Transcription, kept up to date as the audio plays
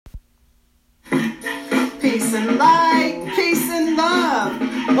Peace and light, peace and love.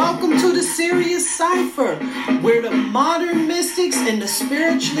 Welcome to the SIRIUS CYPHER, where the modern mystics and the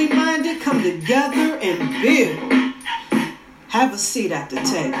spiritually minded come together and build. Have a seat at the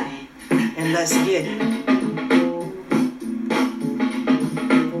table, and let's get it.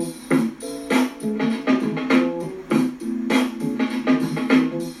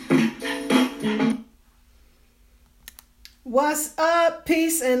 What's up?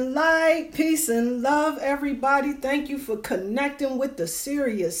 Peace and light, peace and love, everybody. Thank you for connecting with the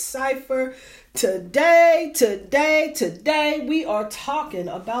SIRIUS CYPHER. Today, we are talking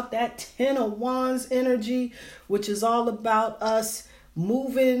about that 10 of Wands energy, which is all about us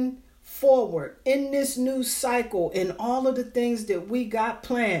moving forward in this new cycle and all of the things that we got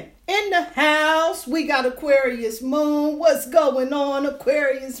planned. In the house, we got Aquarius moon. What's going on,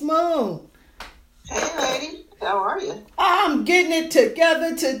 Aquarius moon? Hey, lady. How are you? I'm getting it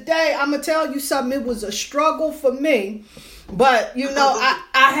together today. I'm going to tell you something. It was a struggle for me. But, you know,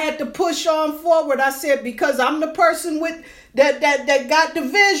 I had to push on forward. I said, because I'm the person with that got the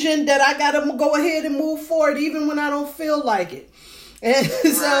vision that I got to go ahead and move forward even when I don't feel like it. And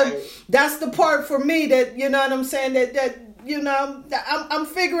so that's the part for me that, you know what I'm saying, that you know, I'm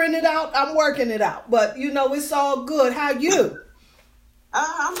figuring it out. I'm working it out. But, you know, it's all good. How you?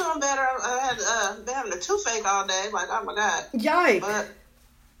 I'm doing better. I had been having a toothache all day. Like, oh my God. Yikes. But,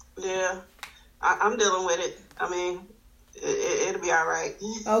 yeah, I'm dealing with it. I mean, it'll be all right.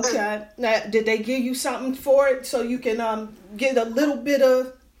 Okay. Now, did they give you something for it so you can get a little bit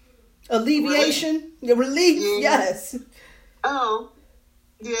of alleviation? Relief? Yeah. Yes. Oh,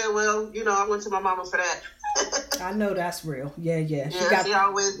 yeah, well, you know, I went to my mama for that. I know that's real. Yeah. She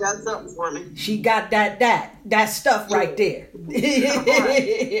always got something for me. She got that stuff right there.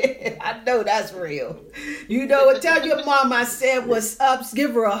 I know that's real. You know what? Tell your mom I said what's up.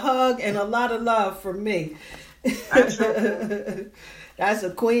 Give her a hug and a lot of love from me. That's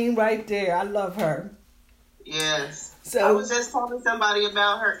a queen right there. I love her. Yes. So I was just talking to somebody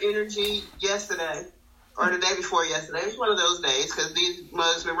about her energy yesterday, or the day before yesterday. It's one of those days because these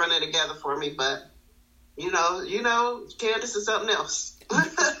mugs been running together for me, but. You know, Candace is something else.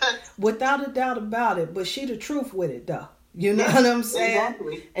 Without a doubt about it. But she the truth with it, though. You know what I'm saying?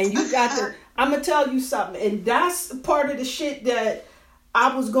 Exactly. And you got to, I'm going to tell you something. And that's part of the shit that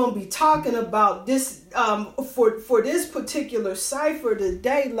I was going to be talking about. This, for this particular cipher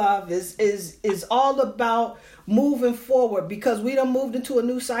today, love, is all about moving forward. Because we done moved into a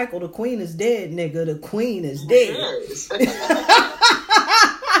new cycle. The queen is dead, nigga. The queen is dead. Yes.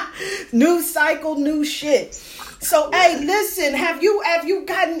 New cycle, new shit. So, hey, listen, have you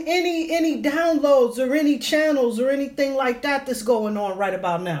gotten any downloads or any channels or anything like that that's going on right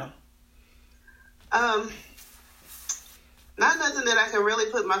about now? Not nothing that I can really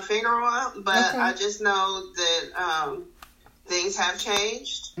put my finger on, but okay. I just know that things have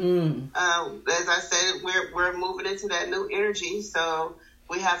changed. As I said, we're moving into that new energy, so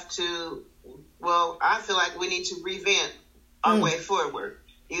we have to. Well, I feel like we need to revamp our way forward.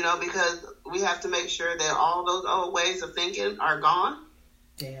 You know, because we have to make sure that all those old ways of thinking are gone.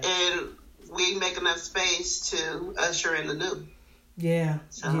 Yeah. And we make enough space to usher in the new. Yeah.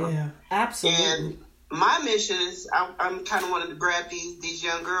 Yeah. Absolutely. And my mission is I'm kind of wanting to grab these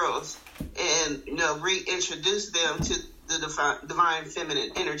young girls and, you know, reintroduce them to the divine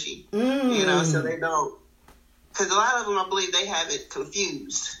feminine energy. You know, so they don't. Because a lot of them, I believe, they have it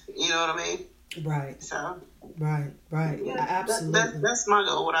confused. You know what I mean? Right. So. Right. Yeah, absolutely. That's my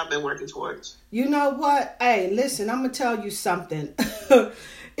goal, what I've been working towards. You know what? Hey, listen, I'm going to tell you something.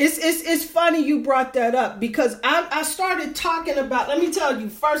 It's funny you brought that up because I started talking about, let me tell you,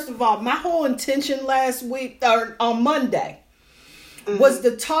 first of all, my whole intention last week, or on Monday, was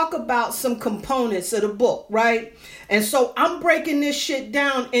to talk about some components of the book, right? And so I'm breaking this shit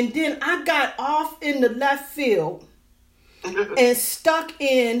down, and then I got off in the left field and stuck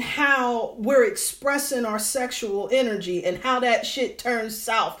in how we're expressing our sexual energy and how that shit turns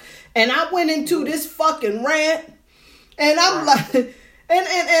south. And I went into this fucking rant, and I'm like, and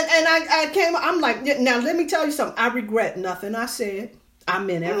I came, I'm like, now let me tell you something. I regret nothing I said. I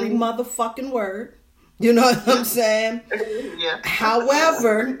meant every motherfucking word. You know what I'm saying? Yeah.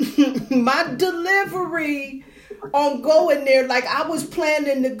 However, my delivery on going there, like I was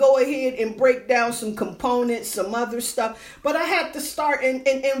planning to go ahead and break down some components, some other stuff, but I had to start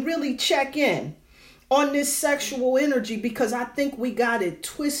and really check in on this sexual energy because I think we got it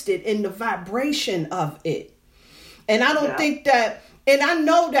twisted in the vibration of it. And I don't think that, and I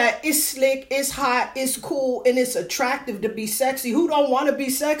know that it's slick, it's hot, it's cool, and it's attractive to be sexy. Who don't want to be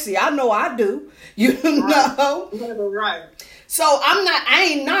sexy? I know I do. You know? Right. So I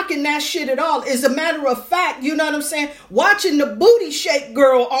ain't knocking that shit at all. As a matter of fact, you know what I'm saying? Watching the booty shake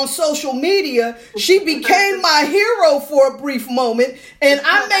girl on social media, she became my hero for a brief moment. And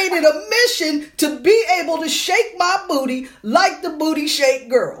I made it a mission to be able to shake my booty like the booty shake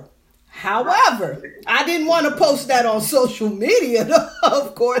girl. However, I didn't want to post that on social media,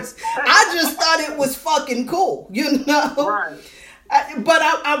 of course. I just thought it was fucking cool, you know? Right. But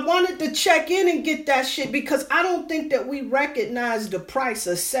I wanted to check in and get that shit because I don't think that we recognize the price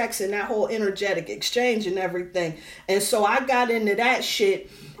of sex and that whole energetic exchange and everything. And so I got into that shit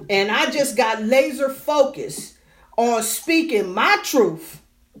and I just got laser focused on speaking my truth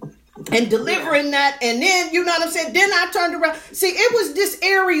and delivering that. And then, you know what I'm saying? Then I turned around. See, it was this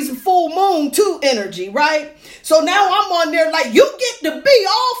Aries full moon 2 energy, right? So now I'm on there like, you get to be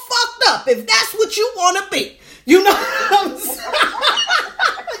all fucked up if that's what you want to be. You know what I'm saying?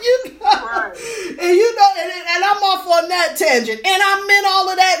 Right. And you know, and I'm off on that tangent. And I meant all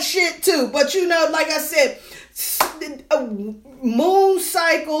of that shit too. But you know, like I said, moon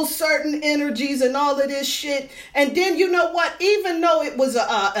cycles, certain energies and all of this shit. And then you know what? Even though it was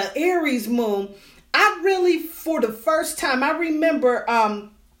a Aries moon, I really, for the first time, I remember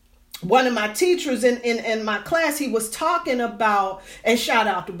one of my teachers in my class, he was talking about, and shout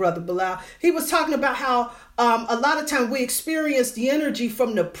out to Brother Bilal, he was talking about how a lot of times we experience the energy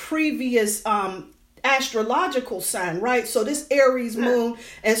from the previous astrological sign, right? So this Aries moon,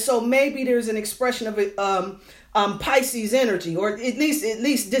 and so maybe there's an expression of it, Pisces energy, or at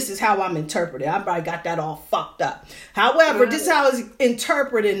least this is how I'm interpreting. I probably got that all fucked up. However, this is how I was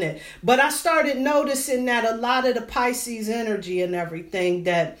interpreting it. But I started noticing that a lot of the Pisces energy and everything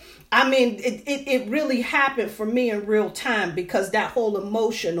that, I mean, it really happened for me in real time because that whole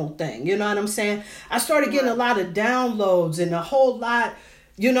emotional thing, you know what I'm saying? I started getting a lot of downloads and a whole lot,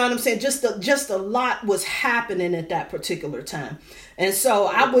 you know what I'm saying? Just a lot was happening at that particular time. And so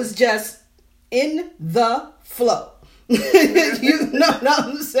I was just in the flow. You know what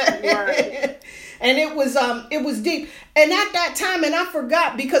I'm saying? Right. And it was deep. And at that time, and I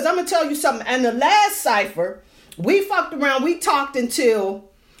forgot, because I'm going to tell you something. And the last cipher, we fucked around. We talked until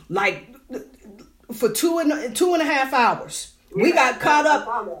like for 2.5 hours. Yeah, we got caught up.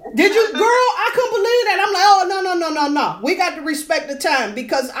 Did you, girl? I couldn't believe that. I'm like, oh, no. We got to respect the time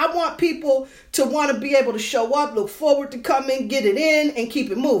because I want people to want to be able to show up, look forward to coming, get it in, and keep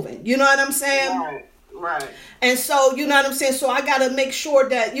it moving. You know what I'm saying? Right. And so, you know what I'm saying? So I got to make sure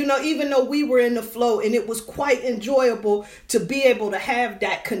that, you know, even though we were in the flow and it was quite enjoyable to be able to have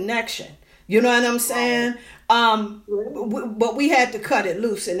that connection. You know what I'm saying? But we had to cut it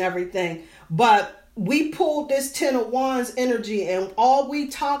loose and everything. But we pulled this 10 of Wands energy and all we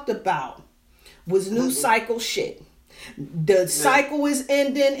talked about was new cycle shit. The cycle is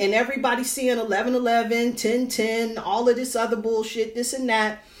ending and everybody's seeing 11-11, 10-10, all of this other bullshit, this and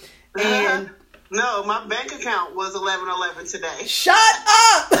that. And no, my bank account was 11-11 today. Shut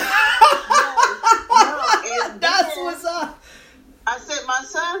up! No, that's what's up. I sent my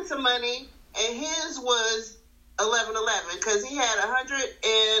son some money and his was 11-11 because he had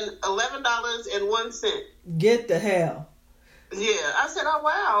 $111.01. Get the hell. Yeah, I said, oh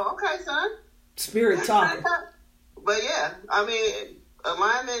wow, okay, son. Spirit talking. But yeah, I mean,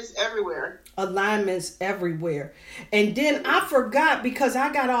 alignments everywhere. And then I forgot because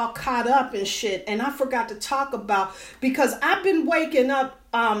I got all caught up in shit and I forgot to talk about, because I've been waking up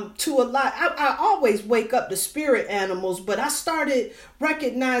to a lot. I always wake up to spirit animals, but I started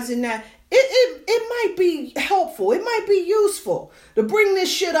recognizing that it might be helpful. It might be useful to bring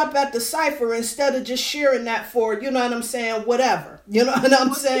this shit up at the cipher instead of just sharing that for, you know what I'm saying, whatever. You know what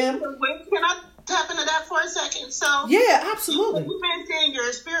I'm saying? Can I tap into that for a second? So yeah, absolutely. You've been seeing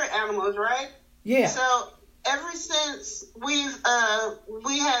your spirit animals, right? Yeah. So ever since we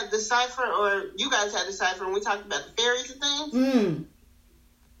had the cipher, or you guys had the cipher, and we talked about the fairies and things.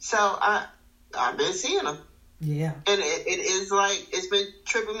 So I've been seeing them. Yeah. And it is like, it's been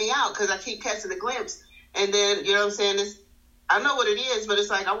tripping me out because I keep catching a glimpse. And then, you know what I'm saying? I know what it is, but it's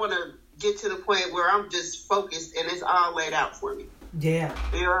like I want to get to the point where I'm just focused and it's all laid out for me. Yeah.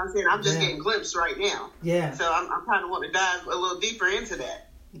 You know what I'm saying? I'm just getting glimpsed right now. Yeah. So I'm kind of want to dive a little deeper into that.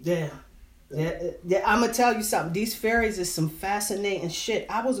 Yeah. Yeah, I'm going to tell you something. These fairies is some fascinating shit.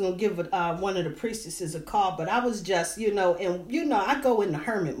 I was going to give one of the priestesses a call, but I was just, I go in the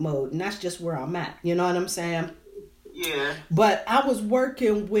hermit mode, and that's just where I'm at. You know what I'm saying? Yeah. But I was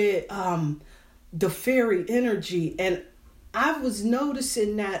working with the fairy energy, and I was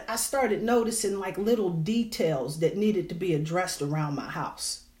noticing that I started noticing like little details that needed to be addressed around my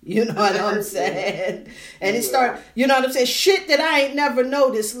house. You know what I'm saying? And it started, you know what I'm saying? Shit that I ain't never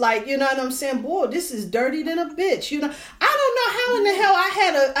noticed. Like, you know what I'm saying? Boy, this is dirty than a bitch. You know, I don't know how in the hell I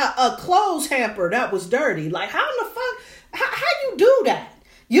had a clothes hamper that was dirty. Like, how in the fuck, how you do that?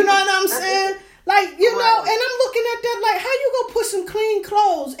 You know what I'm saying? Like, you know, and I'm looking at that like, how you gonna put some clean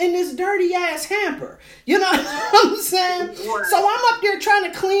clothes in this dirty ass hamper? You know what I'm saying? So I'm up there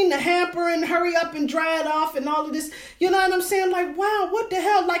trying to clean the hamper and hurry up and dry it off and all of this. You know what I'm saying? Like, wow, what the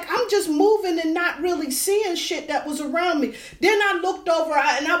hell? Like, I'm just moving and not really seeing shit that was around me. Then I looked over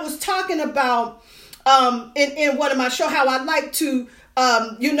and I was talking about in one of my shows how I like to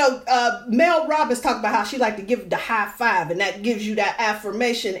Mel Robbins talked about how she liked to give the high five, and that gives you that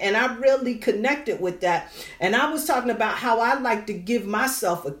affirmation. And I really connected with that. And I was talking about how I like to give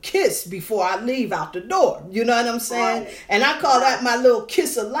myself a kiss before I leave out the door. You know what I'm saying? Right. And I call that my little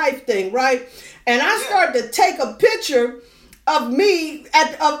kiss of life thing, right? And I started to take a picture of me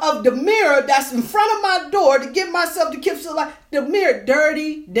of the mirror that's in front of my door to give myself the kiss of life. The mirror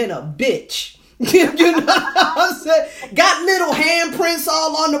dirty than a bitch. You know what I'm saying? Got little handprints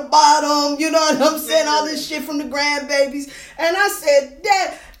all on the bottom. You know what I'm saying? All this shit from the grandbabies. And I said,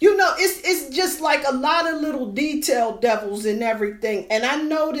 Dad, you know, it's just like a lot of little detail devils and everything. And I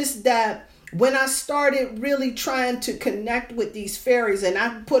noticed that when I started really trying to connect with these fairies, and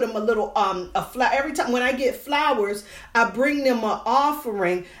I put them a little every time when I get flowers, I bring them an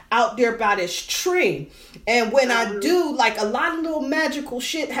offering out there by this tree. And when I do, like, a lot of little magical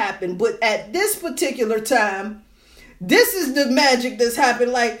shit happen. But at this particular time, this is the magic that's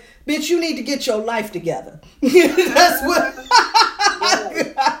happened. Like, bitch, you need to get your life together. That's what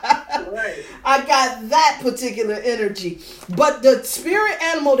I got that particular energy. But the spirit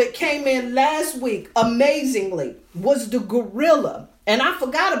animal that came in last week, amazingly, was the gorilla. And I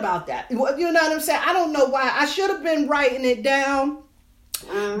forgot about that. You know what I'm saying? I don't know why. I should have been writing it down.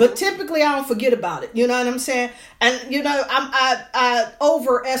 But typically I don't forget about it. You know what I'm saying? And, you know, I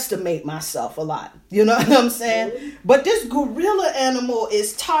overestimate myself a lot. You know what I'm saying? But this gorilla animal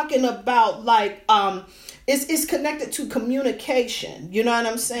is talking about, like, it's connected to communication. You know what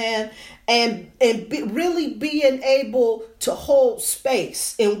I'm saying? And really being able to hold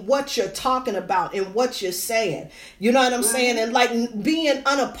space in what you're talking about and what you're saying. You know what I'm saying? And, like, being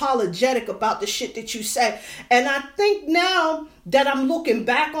unapologetic about the shit that you say. And I think now that I'm looking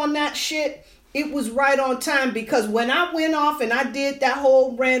back on that shit, it was right on time, because when I went off and I did that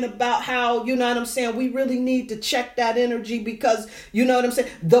whole rant about how, you know what I'm saying, we really need to check that energy because, you know what I'm saying,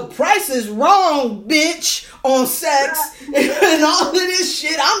 the price is wrong, bitch, on sex and all of this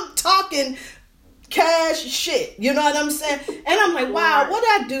shit. I'm talking cash shit, you know what I'm saying? And I'm like, wow, what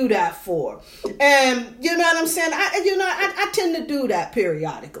did I do that for? And you know what I'm saying? I tend to do that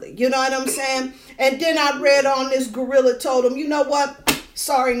periodically, you know what I'm saying? And then I read on this gorilla told him, you know what?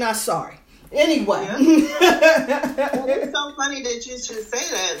 Sorry, not sorry. Anyway. Well, it's so funny that you should say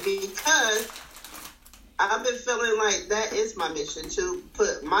that, because I've been feeling like that is my mission, to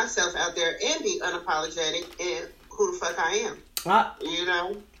put myself out there and be unapologetic in who the fuck I am. You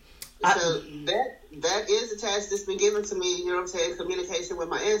know? So that is a task that's been given to me, you know what I'm saying, communication with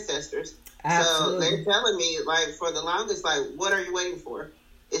my ancestors. Absolutely. So they're telling me, like, for the longest, like, what are you waiting for?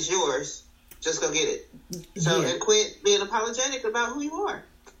 It's yours. Just go get it. So, and quit being apologetic about who you are.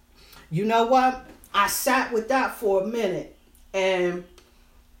 You know what? I sat with that for a minute, and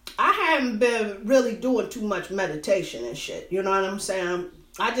I haven't been really doing too much meditation and shit. You know what I'm saying?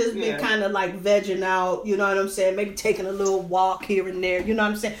 I just been kind of like vegging out, you know what I'm saying? Maybe taking a little walk here and there, you know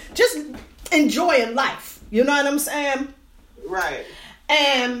what I'm saying? Just enjoying life, you know what I'm saying? Right.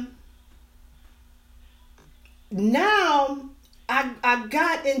 And now I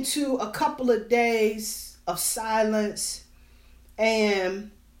got into a couple of days of silence,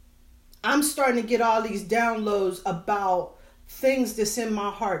 and I'm starting to get all these downloads about things that's in my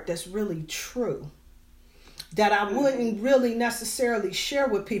heart that's really true, that I wouldn't really necessarily share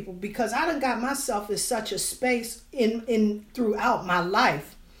with people, because I done got myself in such a space in throughout my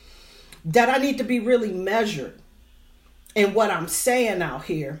life that I need to be really measured in what I'm saying out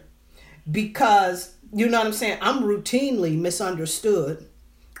here, because, you know what I'm saying, I'm routinely misunderstood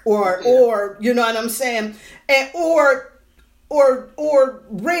or you know what I'm saying, and or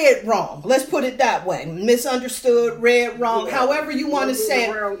read wrong. Let's put it that way. Misunderstood, read wrong, however you want to say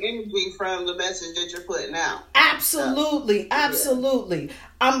it. Wrong energy from the message that you're putting out. Absolutely, absolutely.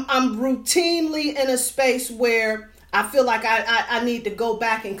 I'm routinely in a space where I feel like I need to go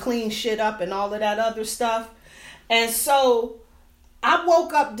back and clean shit up and all of that other stuff. And so I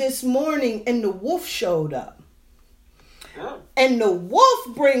woke up this morning and the wolf showed up. Oh. And the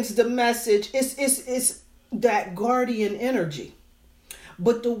wolf brings the message. It's that guardian energy.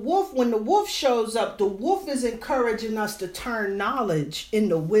 But the wolf, when the wolf shows up, the wolf is encouraging us to turn knowledge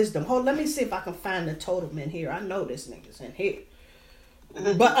into wisdom. Hold, let me see if I can find the totem in here. I know this nigga's in here.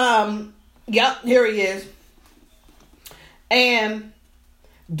 But, yep, here he is. And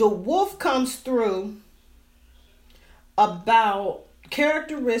the wolf comes through about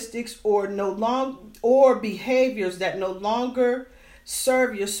characteristics or behaviors that no longer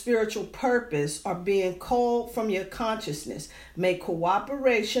serve your spiritual purpose are being called from your consciousness. Make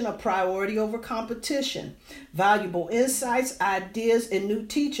cooperation a priority over competition. Valuable insights, ideas, and new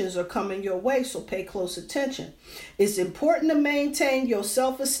teachings are coming your way, so pay close attention. It's important to maintain your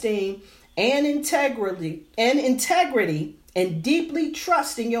self-esteem and integrity and deeply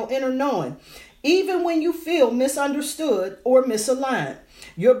trust in your inner knowing. Even when you feel misunderstood or misaligned,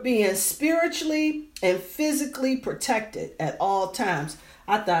 you're being spiritually and physically protected at all times.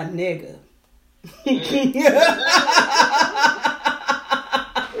 I thought, nigga. It's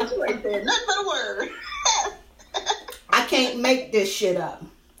right there. Nothing but a word. I can't make this shit up.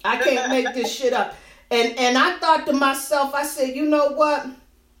 I can't make this shit up. And I thought to myself, I said, you know what?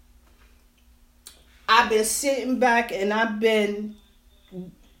 I've been sitting back and I'm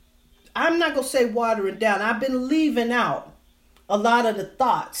not going to say watering down. I've been leaving out a lot of the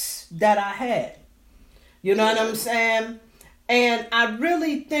thoughts that I had. You know what I'm saying? And I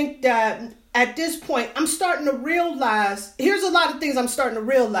really think that at this point, I'm starting to realize, here's a lot of things I'm starting to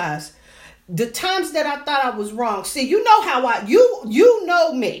realize. The times that I thought I was wrong. See, you know how you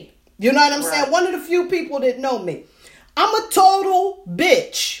know me. You know what I'm saying? One of the few people that know me. I'm a total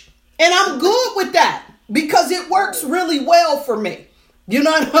bitch. And I'm good with that because it works really well for me. You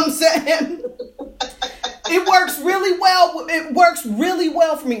know what I'm saying? It works really well. It works really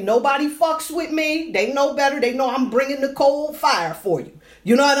well for me. Nobody fucks with me. They know better. They know I'm bringing the cold fire for you.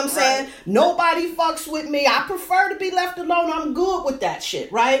 You know what I'm saying? Nobody fucks with me. I prefer to be left alone. I'm good with that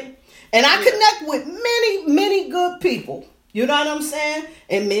shit, right? And I connect with many, many good people. You know what I'm saying?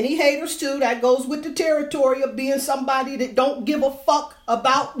 And many haters too. That goes with the territory of being somebody that don't give a fuck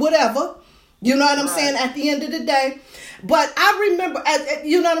about whatever. You know what I'm saying? At the end of the day. But I remember,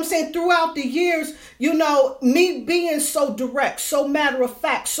 you know what I'm saying, throughout the years, you know, me being so direct, so matter of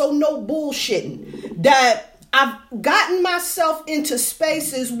fact, so no bullshitting, that I've gotten myself into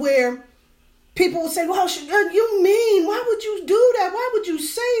spaces where people would say, well, you mean, why would you do that? Why would you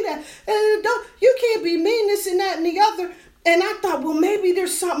say that? You can't be mean, this and that and the other. And I thought, well, maybe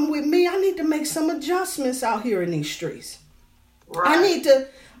there's something with me. I need to make some adjustments out here in these streets. Right.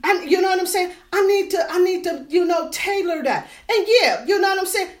 You know what I'm saying? I need to, you know, tailor that. And yeah, you know what I'm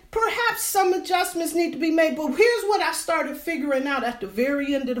saying? Perhaps some adjustments need to be made. But here's what I started figuring out at the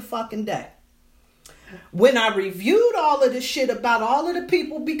very end of the fucking day. When I reviewed all of this shit about all of the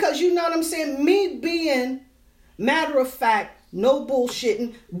people, because you know what I'm saying? Me being matter of fact, no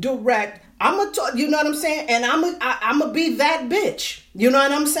bullshitting, direct. You know what I'm saying? And I'm gonna be that bitch. You know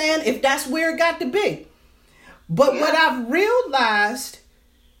what I'm saying? If that's where it got to be. But what I've realized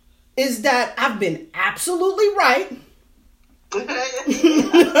is that I've been absolutely right in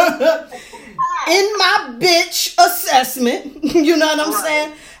my bitch assessment. You know what I'm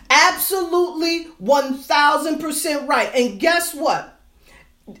saying? Absolutely 1000% right. And guess what?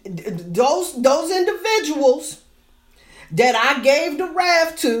 Those individuals that I gave the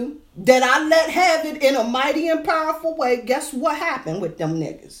wrath to, that I let have it in a mighty and powerful way, guess what happened with them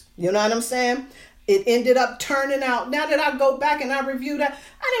niggas? You know what I'm saying? It ended up turning out, now that I go back and I review that,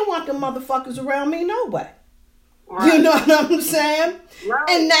 I didn't want them motherfuckers around me no way. Right. You know what I'm saying? Right.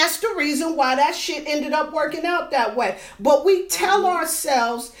 And that's the reason why that shit ended up working out that way. But we tell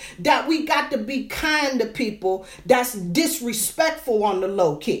ourselves that we got to be kind to people that's disrespectful on the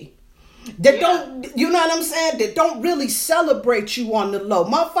low key. That don't, you know what I'm saying? That don't really celebrate you on the low.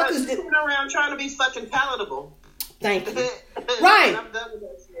 Motherfuckers sitting around trying to be fucking palatable. Thank you. Right. I'm done with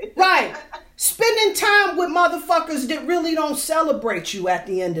that shit. Right. Spending time with motherfuckers that really don't celebrate you at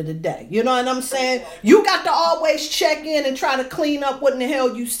the end of the day. You know what I'm saying? You got to always check in and try to clean up what in the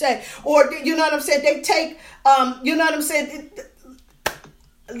hell you say. Or, you know what I'm saying? They take, you know what I'm saying?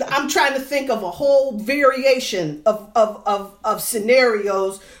 I'm trying to think of a whole variation of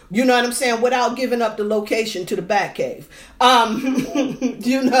scenarios, you know what I'm saying, without giving up the location to the Batcave.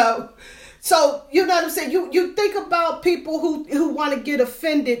 You know. So, you know what I'm saying? You think about people who want to get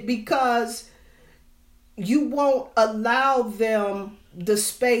offended because you won't allow them the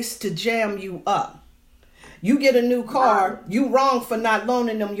space to jam you up. You get a new car, you wrong for not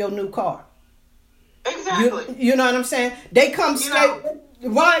loaning them your new car. Exactly. You know what I'm saying? They come straight.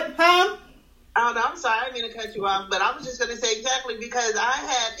 What? Huh? Oh, no, I'm sorry. I didn't mean to cut you off, but I was just going to say exactly because I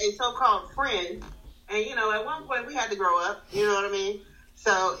had a so-called friend, and, you know, at one point we had to grow up, you know what I mean?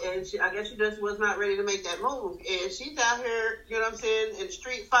 So, and I guess she just was not ready to make that move. And she's out here, you know what I'm saying, in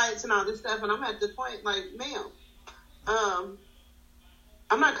street fights and all this stuff. And I'm at the point like, ma'am,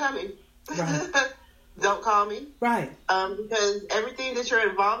 I'm not coming. Right. Don't call me. Right. Because everything that you're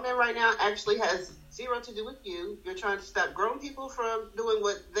involved in right now actually has zero to do with you. You're trying to stop grown people from doing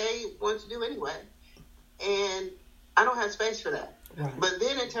what they want to do anyway. And I don't have space for that. Right. But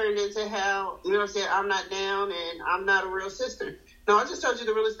then it turned into how, you know what I'm saying, I'm not down and I'm not a real sister. No, I just told you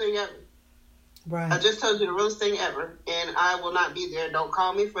the realest thing ever. Right. I just told you the realest thing ever. And I will not be there. Don't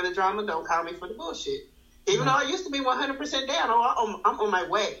call me for the drama. Don't call me for the bullshit. Even though I used to be 100% down, I'm on my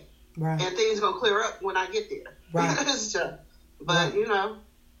way. Right. And things going to clear up when I get there. Right. But, you know.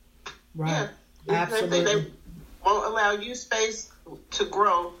 Right. Yeah. Absolutely. They won't allow you space to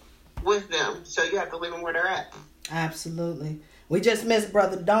grow with them. So you have to leave them where they're at. Absolutely. We just missed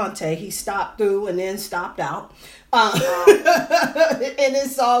Brother Dante. He stopped through and then stopped out. And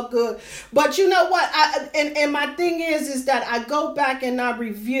it's all good. But you know what? And my thing is that I go back and I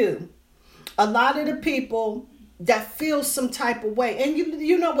review a lot of the people that feel some type of way. And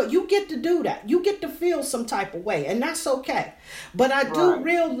you know what? You get to do that. You get to feel some type of way. And that's okay. But I do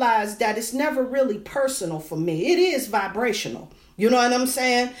realize that it's never really personal for me. It is vibrational. You know what I'm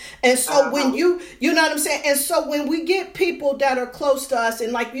saying? And so when you know what I'm saying? And so when we get people that are close to us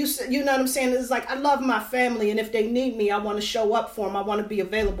and like you said, you know what I'm saying? It's like, I love my family. And if they need me, I want to show up for them. I want to be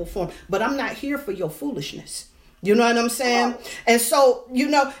available for them. But I'm not here for your foolishness. You know what I'm saying? And so, you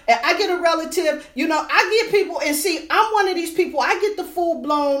know, I get a relative, you know, I get people and see, I'm one of these people, I get the full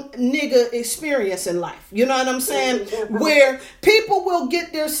blown nigga experience in life. You know what I'm saying? Where people will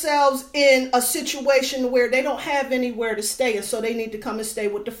get themselves in a situation where they don't have anywhere to stay. And so they need to come and stay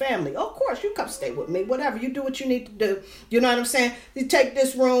with the family. Of course, you come stay with me, whatever. You do what you need to do. You know what I'm saying? You take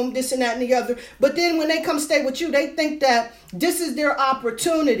this room, this and that and the other. But then when they come stay with you, they think that this is their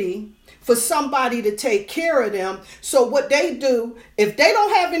opportunity for somebody to take care of them. So what they do, if they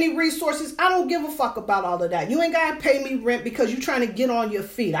don't have any resources, I don't give a fuck about all of that. You ain't got to pay me rent because you're trying to get on your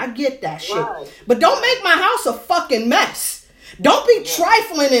feet. I get that shit. Right. But don't make my house a fucking mess. Don't be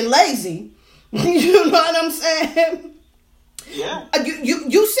trifling and lazy. You know what I'm saying? Yeah.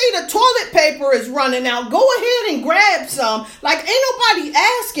 You see the toilet paper is running out. Go ahead and grab some. Like, ain't nobody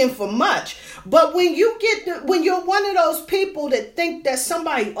asking for much. But when when you're one of those people that think that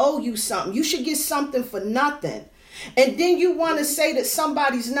somebody owe you something, you should get something for nothing. And then you want to say that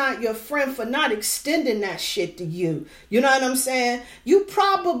somebody's not your friend for not extending that shit to you. You know what I'm saying? You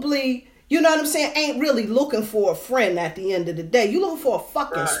probably, you know what I'm saying, ain't really looking for a friend at the end of the day. You looking for a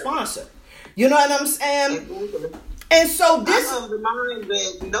fucking sponsor. You know what I'm saying? And so this, I'm of the mind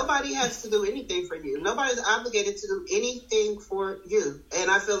that nobody has to do anything for you. Nobody's obligated to do anything for you.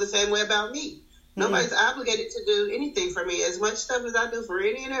 And I feel the same way about me. Nobody's obligated to do anything for me. As much stuff as I do for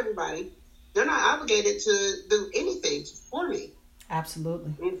any and everybody, they're not obligated to do anything for me.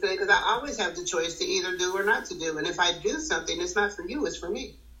 Absolutely. Because I always have the choice to either do or not to do. And if I do something, it's not for you, it's for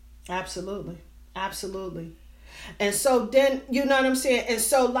me. Absolutely. Absolutely. And so then, you know what I'm saying? And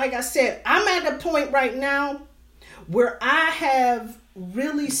so, like I said, I'm at a point right now where I have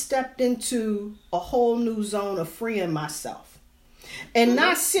really stepped into a whole new zone of freeing myself and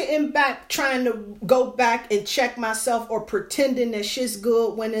not sitting back trying to go back and check myself or pretending that shit's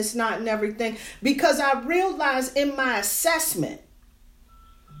good when it's not and everything, because I realized in my assessment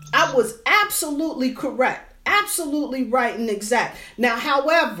I was absolutely correct, absolutely right and exact. Now,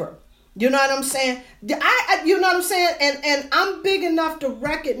 however, you know what I'm saying? You know what I'm saying? And I'm big enough to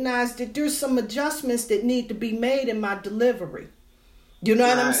recognize that there's some adjustments that need to be made in my delivery. You know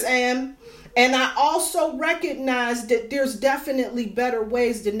what I'm saying? And I also recognize that there's definitely better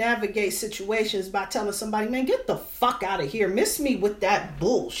ways to navigate situations by telling somebody, man, get the fuck out of here. Miss me with that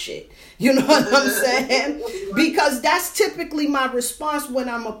bullshit. You know what I'm saying? Because that's typically my response when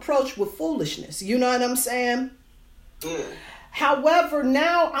I'm approached with foolishness. You know what I'm saying? Yeah. However,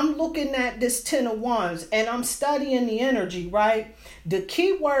 now I'm looking at this 10 of Wands and I'm studying the energy, right? The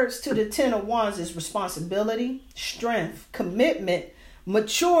key words to the 10 of Wands is responsibility, strength, commitment,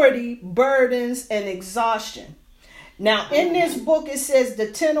 maturity, burdens, and exhaustion. Now, in this book, it says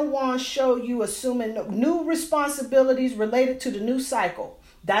the 10 of Wands show you assuming new responsibilities related to the new cycle.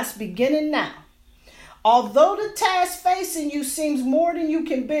 That's beginning now. Although the task facing you seems more than you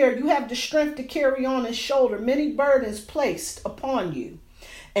can bear, you have the strength to carry on and shoulder many burdens placed upon you.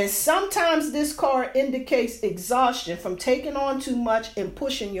 And sometimes this card indicates exhaustion from taking on too much and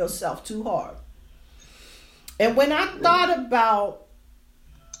pushing yourself too hard. And when I thought about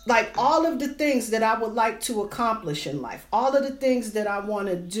like all of the things that I would like to accomplish in life, all of the things that I want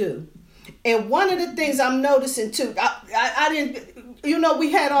to do, and one of the things I'm noticing too, I didn't, you know,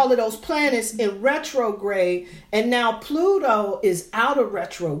 we had all of those planets in retrograde, and now Pluto is out of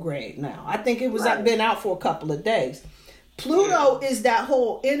retrograde now. I think it was been out for a couple of days. Pluto is that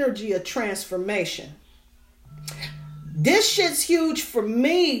whole energy of transformation. This shit's huge for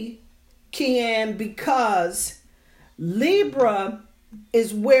me, Kian, because Libra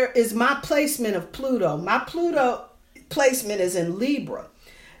is my placement of Pluto. My Pluto placement is in Libra.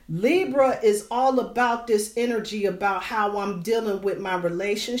 Libra is all about this energy about how I'm dealing with my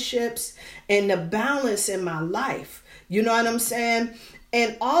relationships and the balance in my life. You know what I'm saying?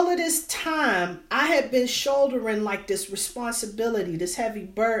 And all of this time, I had been shouldering like this responsibility, this heavy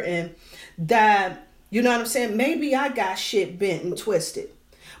burden that, you know what I'm saying? Maybe I got shit bent and twisted.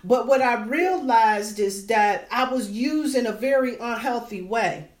 But what I realized is that I was using a very unhealthy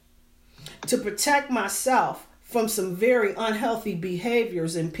way to protect myself from some very unhealthy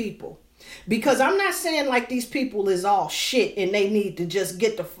behaviors in people. Because I'm not saying like these people is all shit and they need to just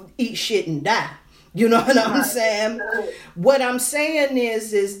get to eat shit and die. You know what I'm saying? What I'm saying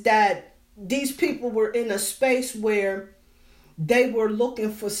is that these people were in a space where they were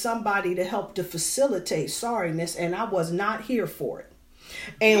looking for somebody to help to facilitate sorriness, and I was not here for it.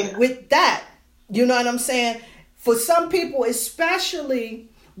 And with that, you know what I'm saying? For some people, especially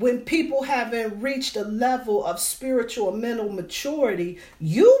when people haven't reached a level of spiritual or mental maturity,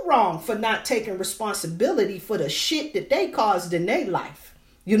 you wrong for not taking responsibility for the shit that they caused in their life.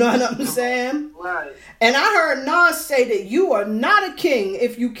 You know what I'm saying? Right. And I heard Nas say that you are not a king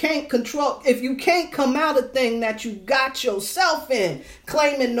if you can't come out of thing that you got yourself in,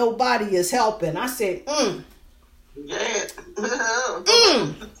 claiming nobody is helping. I said, Yeah.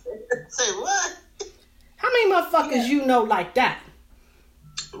 Say what? How many motherfuckers you know like that?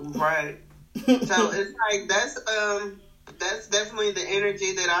 Right. So it's like that's definitely the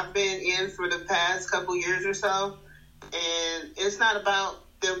energy that I've been in for the past couple years or so. And it's not about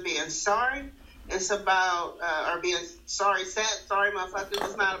them being sorry. It's about or being sorry, sad, sorry, motherfuckers.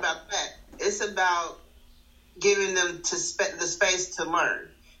 It's not about that. It's about giving them the space to learn.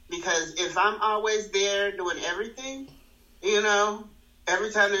 Because if I'm always there doing everything, you know,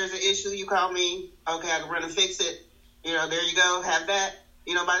 every time there's an issue, you call me. Okay, I can run and fix it. You know, there you go. Have that.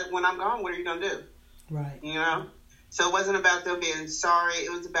 You know, when I'm gone, what are you going to do? Right. You know? So it wasn't about them being sorry.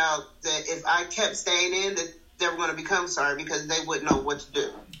 It was about that if I kept staying in, that they were going to become sorry because they wouldn't know what to do.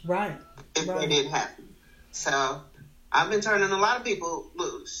 Right. If it didn't happen. So I've been turning a lot of people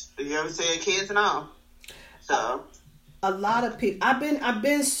loose. You ever say kids and all? So a lot of people. I've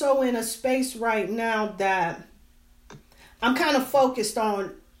been so in a space right now that I'm kind of focused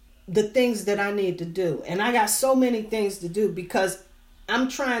on the things that I need to do. And I got so many things to do because I'm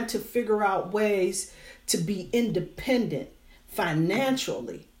trying to figure out ways to be independent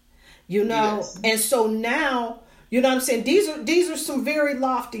financially, you know? Yes. And so now, you know what I'm saying? These are some very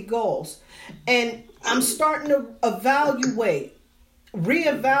lofty goals. And I'm starting to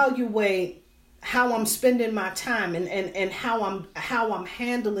reevaluate how I'm spending my time and how I'm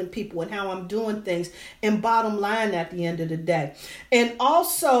handling people and how I'm doing things, and bottom line at the end of the day. And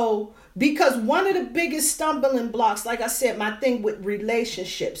also because one of the biggest stumbling blocks, like I said, my thing with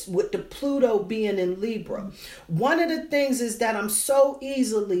relationships, with the Pluto being in Libra, one of the things is that I'm so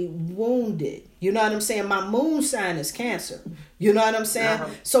easily wounded. You know what I'm saying? My moon sign is Cancer. You know what I'm saying?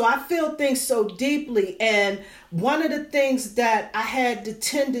 Uh-huh. So I feel things so deeply. And one of the things that I had the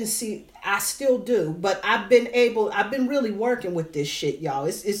tendency, I still do, but I've been really working with this shit, y'all.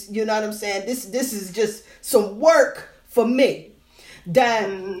 It's you know what I'm saying? This is just some work for me. That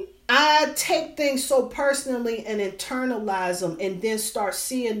I take things so personally and internalize them, and then start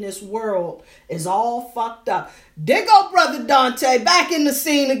seeing this world is all fucked up. There go Brother Dante back in the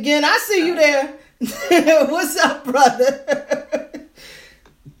scene again. I see you there. What's up, brother?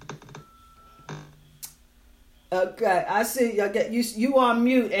 Okay, I see you on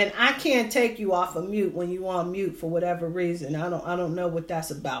mute, and I can't take you off of mute when you on mute for whatever reason. I don't know what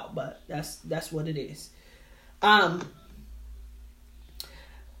that's about, but that's what it is.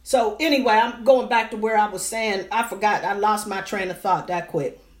 So anyway, I'm going back to where I was saying. I forgot. I lost my train of thought that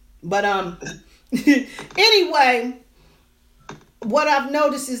quick. But anyway, what I've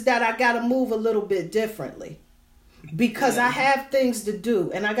noticed is that I got to move a little bit differently because I have things to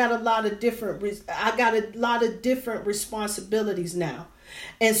do, and I got a lot of different responsibilities now.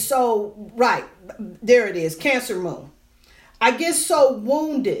 And so, right, there it is, Cancer moon. I get so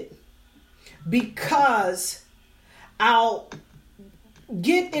wounded because I'll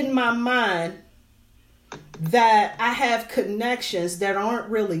get in my mind that I have connections that aren't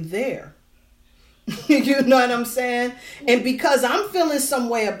really there. You know what I'm saying? And because I'm feeling some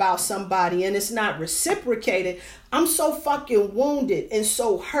way about somebody and it's not reciprocated, I'm so fucking wounded and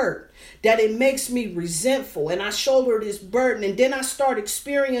so hurt that it makes me resentful, and I shoulder this burden, and then I start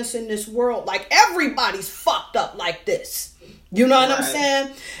experiencing this world like everybody's fucked up like this. You know what I'm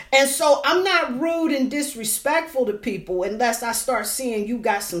saying? And so I'm not rude and disrespectful to people unless I start seeing you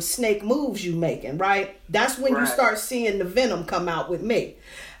got some snake moves you making, right? That's when you start seeing the venom come out with me.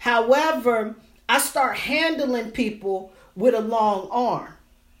 However, I start handling people with a long arm.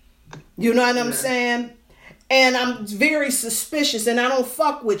 You know what I'm saying? And I'm very suspicious, and I don't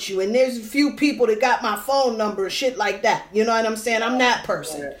fuck with you. And there's a few people that got my phone number and shit like that. You know what I'm saying? I'm that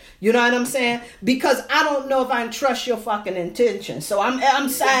person. You know what I'm saying? Because I don't know if I can trust your fucking intentions. So I'm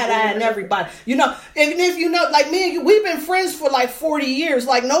side-eyeing everybody. You know, even if you know, like me and you, we've been friends for like 40 years.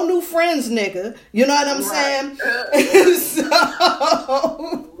 Like, no new friends, nigga. You know what I'm saying?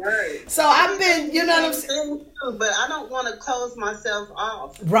 So I've been, you know what I'm saying? But I don't want to close myself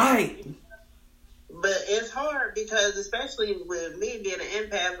off. Right. But it's hard because, especially with me being an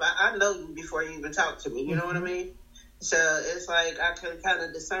empath, I know you before you even talk to me. You know what I mean? So it's like I can kind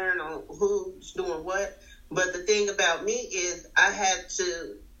of discern on who's doing what. But the thing about me is I had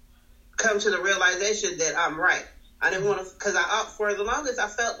to come to the realization that I'm right. I didn't want to, because for the longest I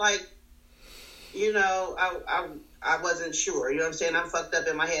felt like, you know, I wasn't sure. You know what I'm saying? I'm fucked up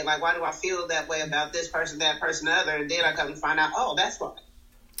in my head. Like, why do I feel that way about this person, that person, the other? And then I come to find out, oh, that's why.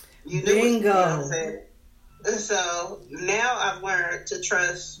 You knew it, you know what I'm saying? So now I've learned to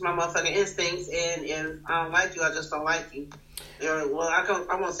trust my motherfucking instincts, and if I don't like you, I just don't like you. Well,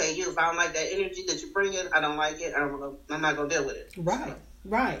 I won't say you. If I don't like that energy that you bring in, I don't like it. I'm not gonna deal with it.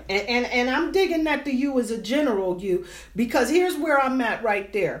 Right. And I'm digging that to you as a general you, because here's where I'm at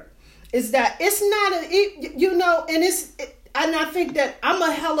right there. Is that it's not you know, and I think that I'm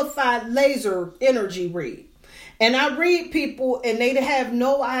a hellified laser energy read. And I read people and they have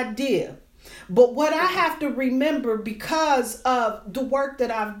no idea. But what I have to remember, because of the work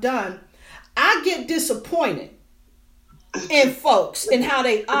that I've done, I get disappointed in folks and how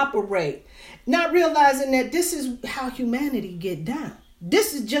they operate, not realizing that this is how humanity get down.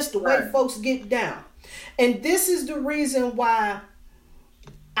 This is just the way folks get down. And this is the reason why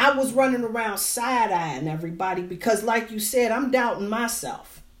I was running around side-eyeing everybody, because like you said, I'm doubting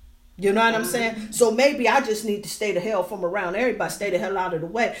myself. You know what I'm saying? So maybe I just need to stay the hell from around everybody, stay the hell out of the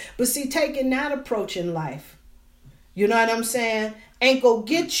way. But see, taking that approach in life, you know what I'm saying, ain't gonna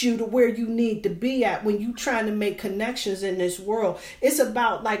get you to where you need to be at when you trying to make connections in this world. It's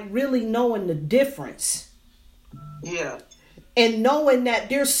about like really knowing the difference. Yeah. And knowing that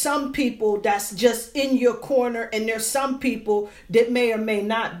there's some people that's just in your corner, and there's some people that may or may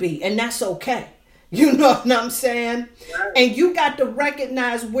not be, and that's okay. You know what I'm saying? Right. And you got to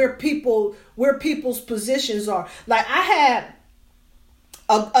recognize where people's positions are. Like, I had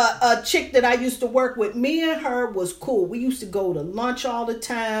a chick that I used to work with. Me and her was cool. We used to go to lunch all the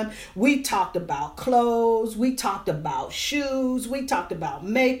time. We talked about clothes. We talked about shoes. We talked about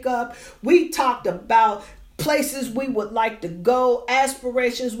makeup. We talked about places we would like to go,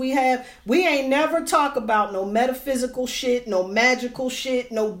 aspirations we have. We ain't never talk about no metaphysical shit, no magical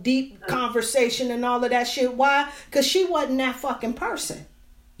shit, no deep conversation and all of that shit. Why? Because she wasn't that fucking person.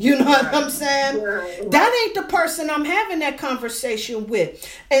 You know what I'm saying? That ain't the person I'm having that conversation with.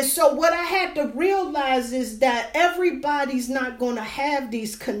 And so what I had to realize is that everybody's not going to have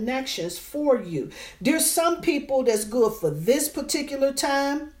these connections for you. There's some people that's good for this particular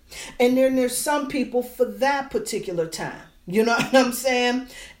time, and then there's some people for that particular time. You know what I'm saying?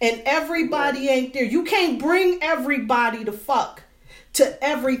 And everybody ain't there. You can't bring everybody to fuck to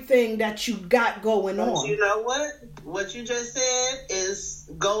everything that you got going on. You know what? What you just said is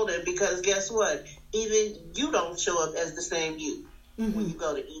golden, because guess what? Even you don't show up as the same you when you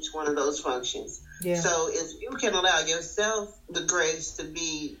go to each one of those functions. Yeah. So if you can allow yourself the grace to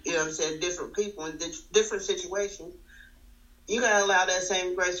be, you know what I'm saying, different people in different situations, you gotta allow that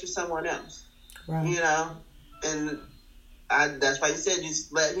same grace for someone else. Right. You know? And that's why you said, you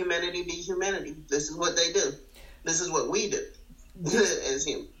let humanity be humanity. This is what they do. This is what we do as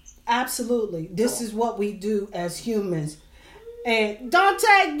humans. Absolutely. This is what we do as humans. And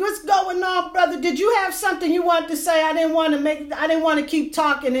Dante, what's going on, brother? Did you have something you wanted to say? I didn't want to keep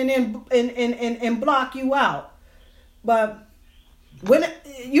talking and block you out. But when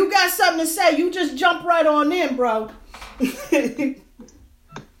you got something to say, you just jump right on in, bro.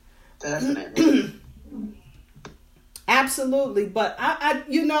 Definitely. Absolutely. But I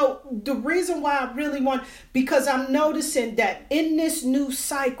you know, the reason why I really want, because I'm noticing that in this new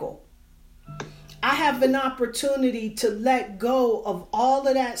cycle, I have an opportunity to let go of all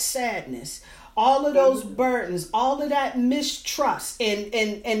of that sadness, all of those burdens, all of that mistrust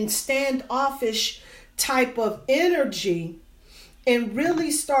and standoffish type of energy, and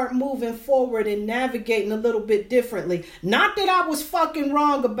really start moving forward and navigating a little bit differently. Not that I was fucking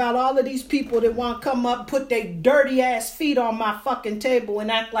wrong about all of these people that want to come up, put their dirty ass feet on my fucking table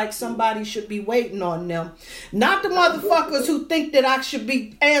and act like somebody should be waiting on them. Not the motherfuckers who think that I should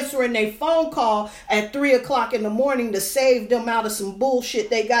be answering a phone call at 3 o'clock in the morning to save them out of some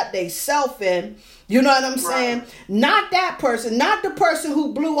bullshit they got they self in. You know what I'm saying? Right. Not that person. Not the person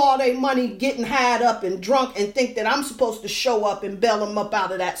who blew all their money getting hied up and drunk and think that I'm supposed to show up and bail them up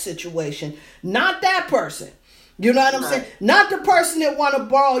out of that situation. Not that person. You know what I'm saying? Not the person that want to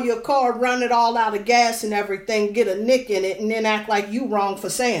borrow your car, run it all out of gas and everything, get a nick in it, and then act like you wrong for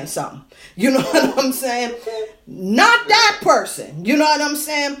saying something. You know what I'm saying? Not that person. You know what I'm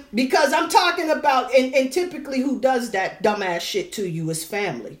saying? Because I'm talking about, and typically who does that dumbass shit to you is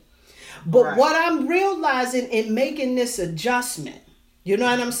family. But what I'm realizing in making this adjustment, you know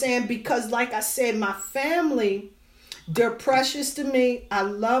what I'm saying? Because like I said, my family, they're precious to me. I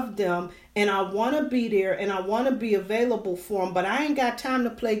love them and I want to be there and I want to be available for them. But I ain't got time to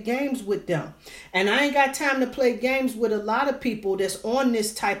play games with them. And I ain't got time to play games with a lot of people that's on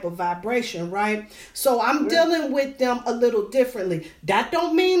this type of vibration, right? So I'm dealing with them a little differently. That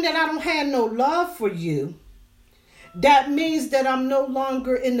don't mean that I don't have no love for you. That means that I'm no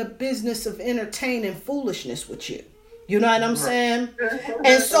longer in the business of entertaining foolishness with you. You know what I'm saying?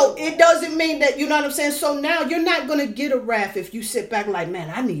 And so it doesn't mean that, you know what I'm saying? So now you're not going to get a wrath if you sit back like, man,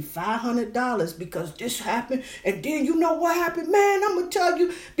 I need $500 because this happened. And then you know what happened? Man, I'm going to tell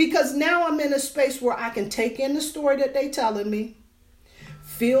you. Because now I'm in a space where I can take in the story that they telling me,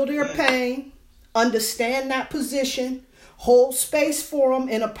 feel their pain, understand that position, hold space for them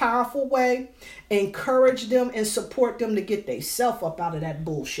in a powerful way, encourage them and support them to get themselves up out of that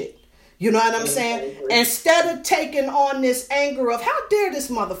bullshit. You know what I'm saying? Instead of taking on this anger of how dare this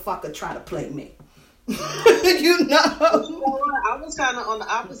motherfucker try to play me. You know? I was kind of on the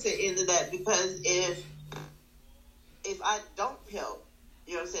opposite end of that because if I don't help,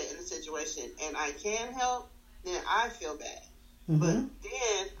 you know what I'm saying, in the situation and I can help, then I feel bad. Mm-hmm. But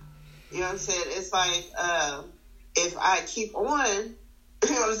then, you know what I'm saying, it's like if I keep on, you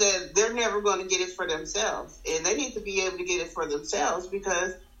know what I'm saying, they're never going to get it for themselves. And they need to be able to get it for themselves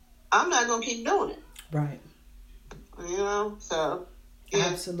because I'm not going to keep doing it. Right. You know, so. Yeah.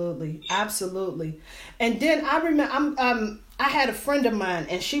 Absolutely. Absolutely. And then I remember, I had a friend of mine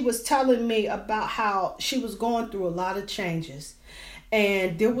and she was telling me about how she was going through a lot of changes.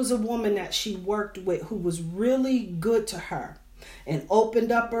 And there was a woman that she worked with who was really good to her. And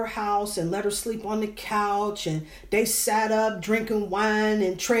opened up her house and let her sleep on the couch. And they sat up drinking wine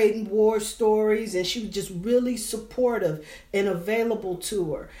and trading war stories. And she was just really supportive and available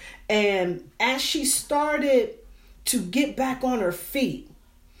to her. And as she started to get back on her feet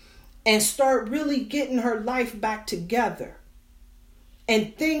and start really getting her life back together,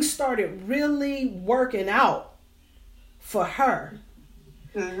 and things started really working out for her,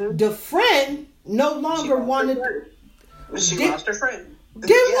 the friend no longer wanted... She lost her friend.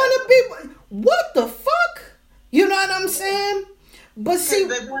 Didn't want to be... What the fuck? You know what I'm saying? But see...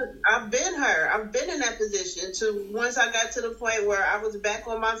 I've been in that position to once I got to the point where I was back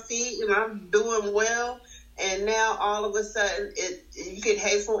on my feet and I'm doing well. And now all of a sudden you get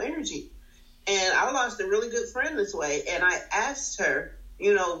hateful energy. And I lost a really good friend this way. And I asked her,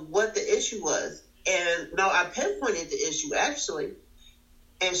 you know, what the issue was. And no, I pinpointed the issue actually.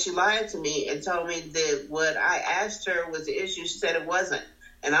 And she lied to me and told me that what I asked her was the issue. She said it wasn't.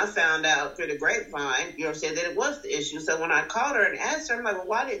 And I found out through the grapevine, you know what I'm saying, that it was the issue. So when I called her and asked her, I'm like, well,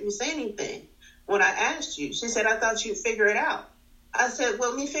 why didn't you say anything when I asked you? She said, I thought you'd figure it out. I said,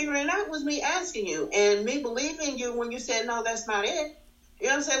 well, me figuring it out was me asking you. And me believing you when you said, no, that's not it. You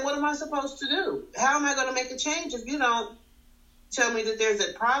know what I'm saying? What am I supposed to do? How am I going to make a change if you don't tell me that there's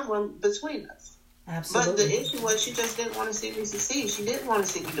a problem between us? Absolutely. But the issue was she just didn't want to see me succeed. She didn't want to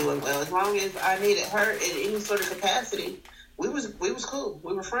see me doing well. As long as I needed her in any sort of capacity, we was cool.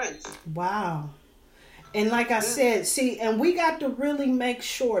 We were friends. Wow. And like I said, see, and we got to really make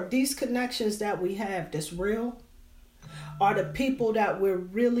sure these connections that we have that's real are the people that we're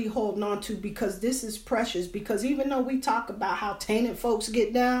really holding on to, because this is precious. Because even though we talk about how tainted folks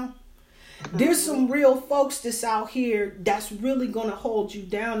get down, there's some real folks that's out here that's really going to hold you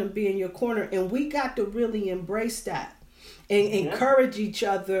down and be in your corner. And we got to really embrace that and encourage each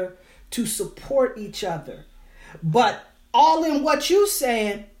other to support each other. But all in what you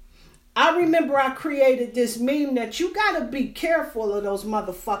saying, I remember I created this meme that you got to be careful of those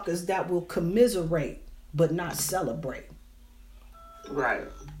motherfuckers that will commiserate but not celebrate. Right.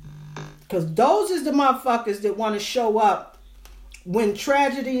 Because those is the motherfuckers that want to show up when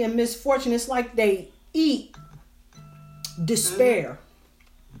tragedy and misfortune, it's like they eat despair.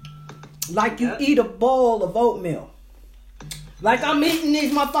 Like you eat a bowl of oatmeal. Like I'm eating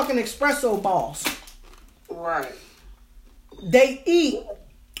these motherfucking espresso balls. Right. They eat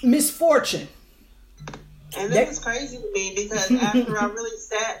misfortune. And it was crazy to me because after I really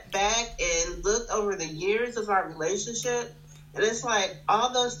sat back and looked over the years of our relationship, and it's like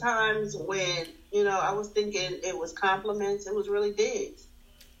all those times when, you know, I was thinking it was compliments, it was really digs.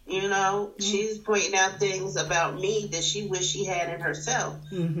 You know, she's pointing out things about me that she wished she had in herself.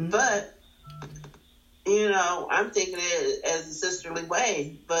 But, you know, I'm thinking it as a sisterly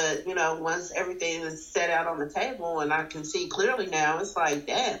way. But, you know, once everything is set out on the table and I can see clearly now, it's like,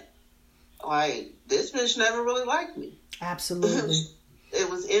 damn, like, this bitch never really liked me. Absolutely. It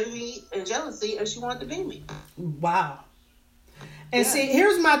was envy and jealousy, and she wanted to be me. Wow. And see,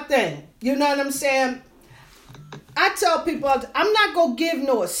 here's my thing. You know what I'm saying? I tell people, I'm not going to give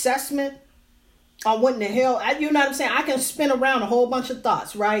no assessment on what in the hell, you know what I'm saying? I can spin around a whole bunch of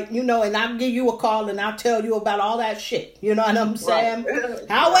thoughts, right? You know, and I'll give you a call and I'll tell you about all that shit. You know what I'm saying? Right.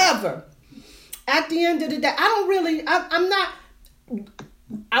 However, at the end of the day,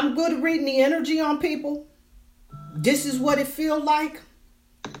 I'm good at reading the energy on people. This is what it feels like.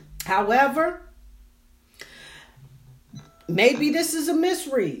 However, maybe this is a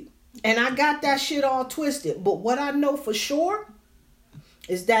misread. And I got that shit all twisted. But what I know for sure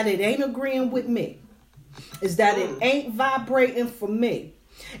is that it ain't agreeing with me. Is that it ain't vibrating for me.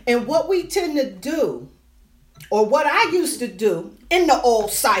 And what we tend to do, or what I used to do in the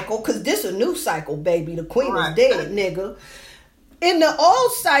old cycle, because this a new cycle, baby. The queen is dead, nigga. In the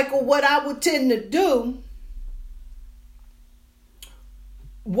old cycle, what I would tend to do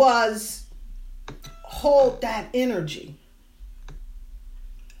was hold that energy.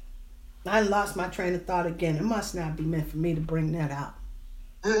 I lost my train of thought again. It must not be meant for me to bring that out.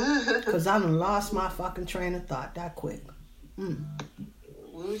 Because I done lost my fucking train of thought that quick. We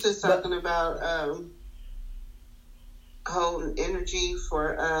were just talking about holding energy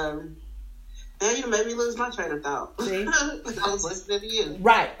for... now you made me lose my train of thought. See? I was listening to you.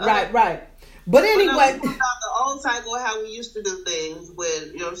 Right. But anyway... About the old cycle, how we used to do things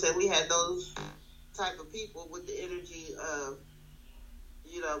with, you know what I'm saying, we had those type of people with the energy of,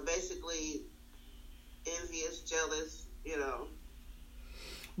 you know, basically envious, jealous, you know.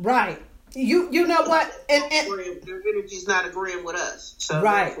 Right. You know what? And their energy's not agreeing with us. So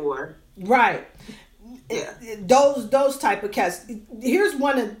right. Yeah. Those type of cats. Here's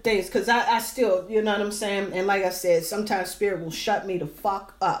one of the things, because I still, you know what I'm saying? And like I said, sometimes spirit will shut me the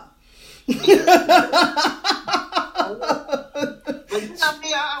fuck up. But you know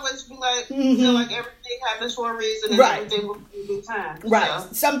me, I always be like, feel like everything happens for a reason and everything will be time. Right.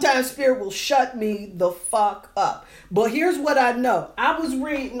 So. Sometimes spirit will shut me the fuck up. But here's what I know. I was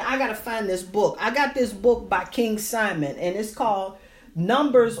reading, I gotta find this book. I got this book by King Simon, and it's called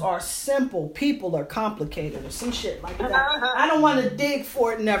Numbers Are Simple, People Are Complicated, or some shit like that. I don't want to dig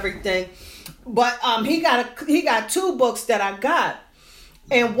for it and everything. But he got two books that I got.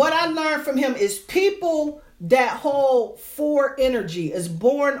 And what I learned from him is people that hold 4 energy is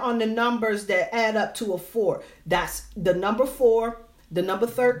born on the numbers that add up to a 4. That's the number 4, the number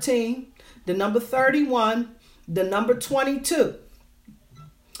 13, the number 31, the number 22.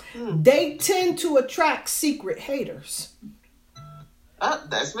 They tend to attract secret haters.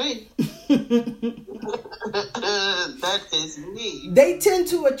 That's me. That is me. They tend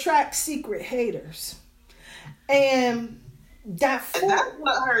to attract secret haters. And that's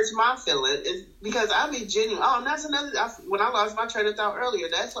what hurts my feeling, is because I be genuine. Oh, and that's another. When I lost my train of thought earlier,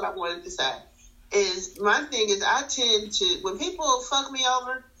 that's what I wanted to say. Is my thing is I tend to, when people fuck me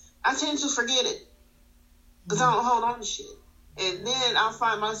over, I tend to forget it because I don't hold on to shit, and then I'll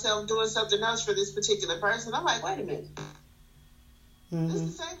find myself doing something else for this particular person. I'm like, wait a minute, this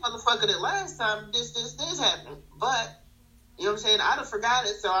is the same motherfucker that last time this happened, but you know what I'm saying? I'd have forgot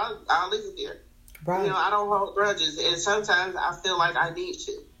it, so I'll leave it there. Right. You know, I don't hold grudges, and sometimes I feel like I need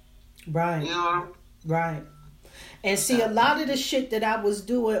to. Right. You know? Right. And see, a lot of the shit that I was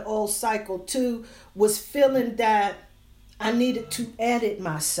doing all cycle 2 was feeling that I needed to edit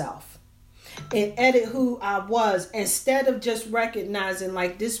myself and edit who I was, instead of just recognizing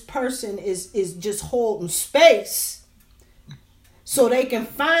like this person is just holding space so they can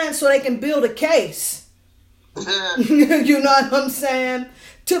build a case. You know what I'm saying?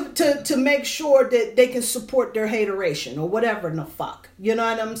 To make sure that they can support their hateration or whatever in the fuck. You know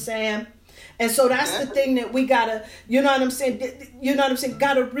what I'm saying? And so that's the thing that we gotta, you know what I'm saying?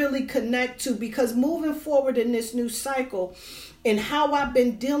 Gotta really connect to, because moving forward in this new cycle and how I've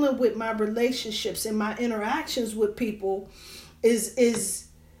been dealing with my relationships and my interactions with people is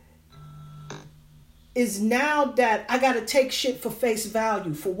now that I gotta take shit for face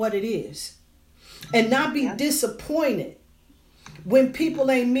value for what it is. And not be disappointed when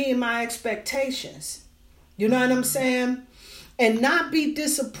people ain't meeting my expectations. You know what I'm saying? And not be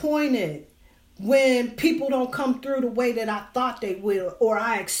disappointed when people don't come through the way that I thought they will or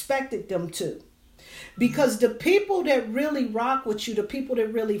I expected them to. Because the people that really rock with you, the people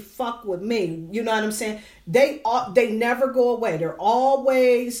that really fuck with me, you know what I'm saying? They never go away. They're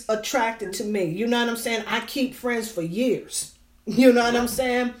always attracted to me. You know what I'm saying? I keep friends for years. You know what I'm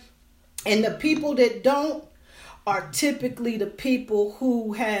saying? And the people that don't are typically the people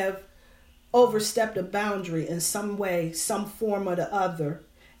who have overstepped a boundary in some way, some form or the other.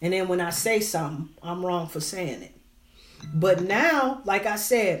 And then when I say something, I'm wrong for saying it. But now, like I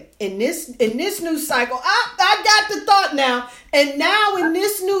said, in this new cycle, I got the thought now. And now in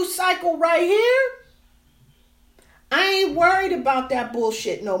this new cycle right here, I ain't worried about that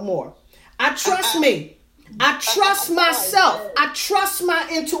bullshit no more. I trust me. I trust myself. I trust my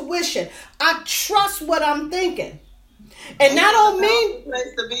intuition. I trust what I'm thinking. And that don't mean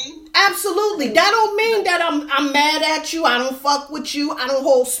absolutely. That don't mean that I'm mad at you. I don't fuck with you. I don't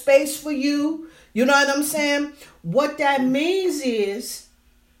hold space for you. You know what I'm saying? What that means is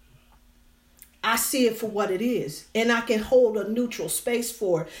I see it for what it is, and I can hold a neutral space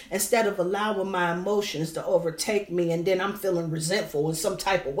for it instead of allowing my emotions to overtake me, and then I'm feeling resentful in some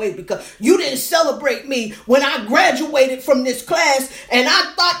type of way because you didn't celebrate me when I graduated from this class, and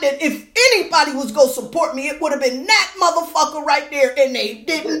I thought that if anybody was going to support me, it would have been that motherfucker right there, and they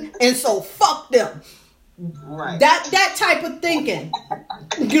didn't, and so fuck them. Right. That type of thinking.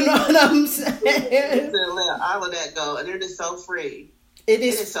 You know what I'm saying? Let all of that go, and it is so free. It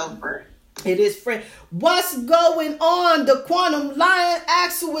is so free. It is free. What's going on? The Quantum Lion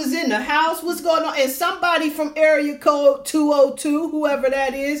Axel was in the house. What's going on? And somebody from area code 202, whoever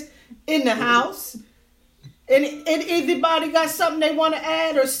that is, in the house. And everybody got something they want to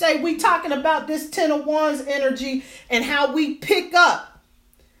add or say? We talking about this 10 of Wands energy and how we pick up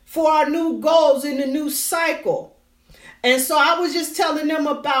for our new goals in the new cycle. And so I was just telling them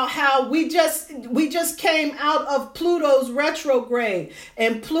about how we just came out of Pluto's retrograde.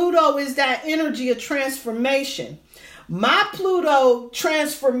 And Pluto is that energy of transformation. My Pluto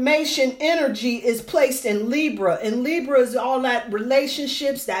transformation energy is placed in Libra. And Libra is all that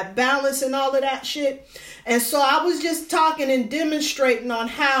relationships, that balance and all of that shit. And so I was just talking and demonstrating on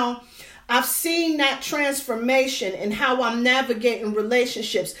how I've seen that transformation and how I'm navigating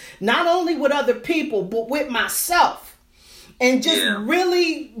relationships, not only with other people, but with myself. And just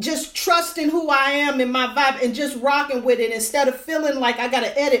really just trusting who I am and my vibe and just rocking with it instead of feeling like I got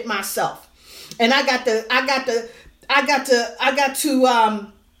to edit myself. And I got to edit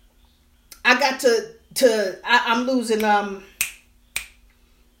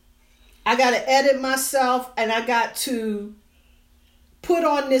myself, and I got to put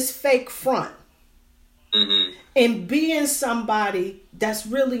on this fake front. Mm-hmm. And being somebody that's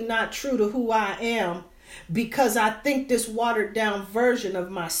really not true to who I am, because I think this watered down version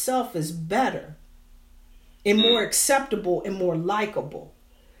of myself is better and more acceptable and more likable.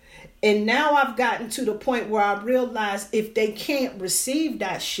 And now I've gotten to the point where I realize if they can't receive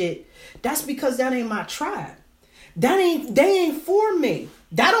that shit, that's because that ain't my tribe. They ain't for me.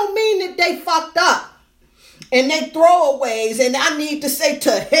 That don't mean that they fucked up and they throwaways and I need to say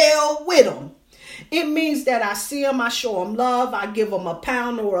to hell with them. It means that I see them, I show them love, I give them a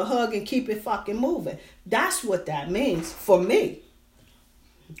pound or a hug and keep it fucking moving. That's what that means for me.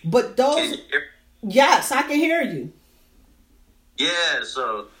 But those... Yes, I can hear you. Yeah,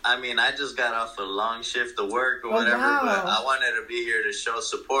 so, I mean, I just got off a long shift of work or whatever, wow. But I wanted to be here to show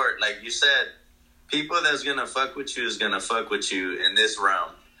support. Like you said, people that's going to fuck with you is going to fuck with you in this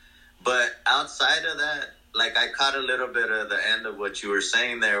realm. But outside of that, like I caught a little bit of the end of what you were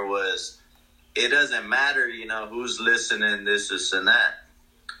saying there was... It doesn't matter, you know, who's listening, this and that.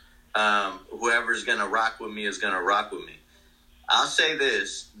 Whoever's going to rock with me is going to rock with me. I'll say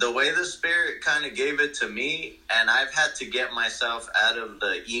this. The way the spirit kind of gave it to me, and I've had to get myself out of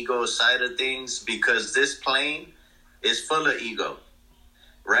the ego side of things because this plane is full of ego,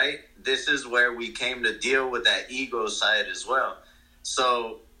 right? This is where we came to deal with that ego side as well.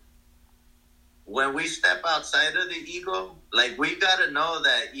 So... when we step outside of the ego, like we got to know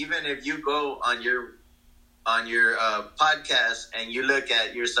that even if you go on your podcast and you look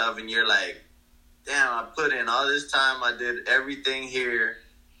at yourself and you're like, damn, I put in all this time, I did everything here,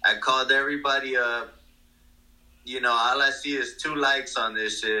 I called everybody up. You know, all I see is 2 likes on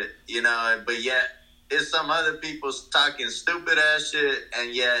this shit, you know, but yet it's some other people talking stupid ass shit,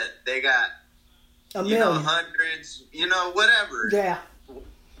 and yet they got, you know, hundreds, you know, whatever. Yeah.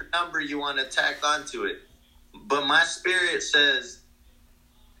 Number you want to tack onto it. But my spirit says,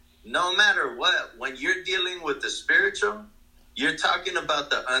 no matter what, when you're dealing with the spiritual, you're talking about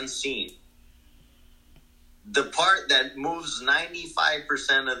the unseen. The part that moves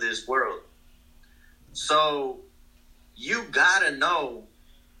 95% of this world. So you gotta know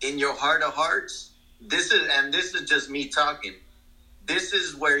in your heart of hearts, this is just me talking. This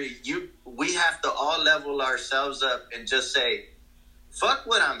is where we have to all level ourselves up and just say, fuck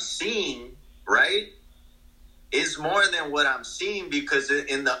what I'm seeing, right? It's more than what I'm seeing, because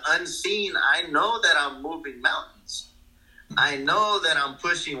in the unseen, I know that I'm moving mountains. I know that I'm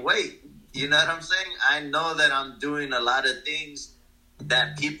pushing weight. You know what I'm saying? I know that I'm doing a lot of things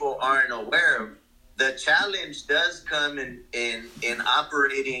that people aren't aware of. The challenge does come in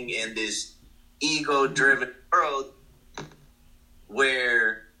operating in this ego-driven world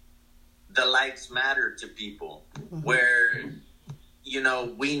where the likes matter to people, where, you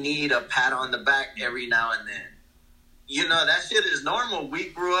know, we need a pat on the back every now and then. You know, that shit is normal. We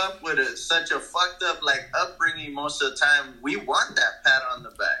grew up with such a fucked up, like, upbringing most of the time. We want that pat on the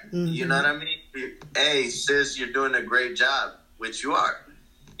back. Mm-hmm. You know what I mean? Hey, sis, you're doing a great job, which you are.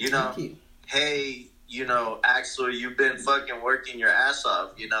 You know, hey, you know, Axel, you've been fucking working your ass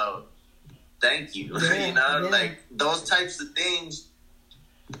off, you know, thank you. Yeah, you know, like, those types of things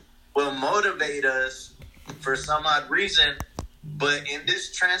will motivate us for some odd reason. But in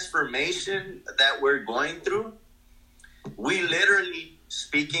this transformation that we're going through, we literally,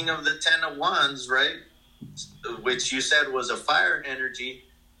 speaking of the 10 of Wands, right, which you said was a fire energy,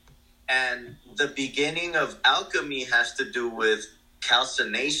 and the beginning of alchemy has to do with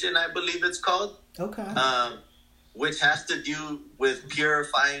calcination, I believe it's called. Okay. Which has to do with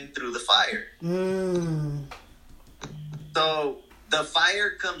purifying through the fire. So the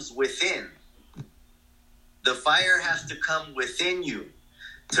fire comes within. The fire has to come within you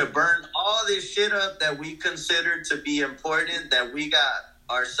to burn all this shit up that we consider to be important, that we got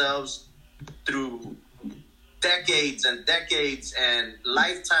ourselves through decades and decades and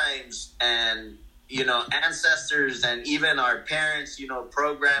lifetimes and, you know, ancestors and even our parents, you know,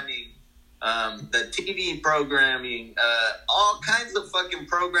 programming, the TV programming, all kinds of fucking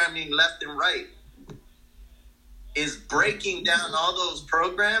programming left and right, is breaking down all those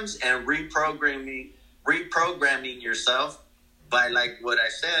programs and reprogramming yourself by, like what I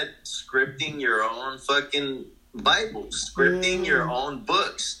said, scripting your own fucking Bible, scripting your own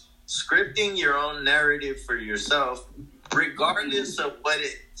books, scripting your own narrative for yourself, regardless of what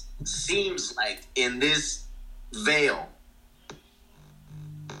it seems like in this veil.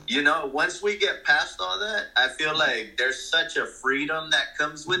 You know, once we get past all that, I feel like there's such a freedom that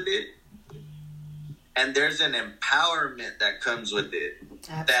comes with it. And there's an empowerment that comes with it.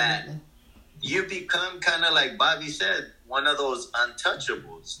 Absolutely. That you become kind of, like Bobby said, one of those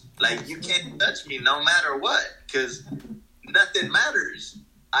untouchables. Like, you can't touch me no matter what, because nothing matters.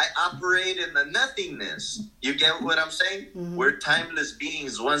 I operate in the nothingness. You get what I'm saying? Mm-hmm. We're timeless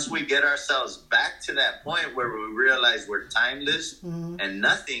beings. Once we get ourselves back to that point where we realize we're timeless and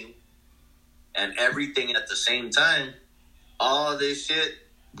nothing and everything at the same time, all this shit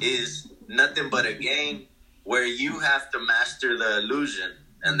is nothing but a game where you have to master the illusion.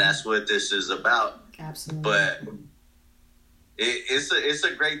 And that's what this is about. Absolutely. But it's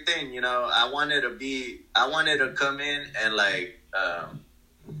a great thing, you know. I wanted to come in and, like,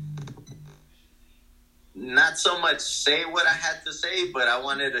 not so much say what I had to say, but I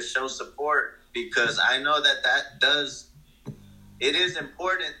wanted to show support, because I know that it is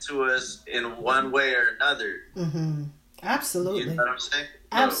important to us in one way or another. Mm-hmm. Absolutely. You know what I'm saying?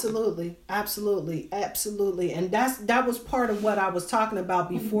 Absolutely. And that was part of what I was talking about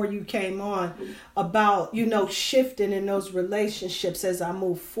before you came on, about, you know, shifting in those relationships as I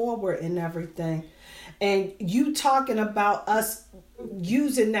move forward and everything. And you talking about us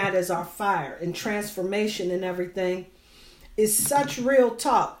using that as our fire and transformation and everything is such real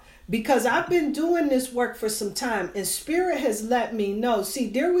talk, because I've been doing this work for some time and Spirit has let me know. See,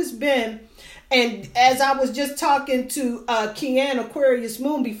 there was been, and as I was just talking to Kian Aquarius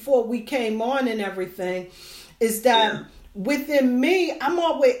Moon before we came on and everything, is that within me, I'm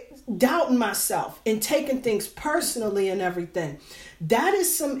always doubting myself and taking things personally and everything. That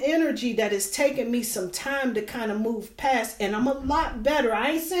is some energy that has taken me some time to kind of move past, and I'm a lot better.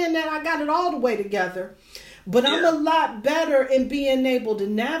 I ain't saying that I got it all the way together, but I'm a lot better in being able to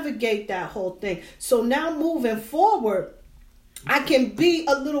navigate that whole thing. So now moving forward, I can be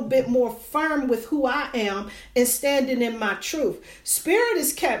a little bit more firm with who I am and standing in my truth. Spirit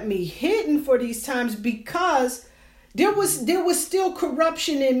has kept me hidden for these times because there was still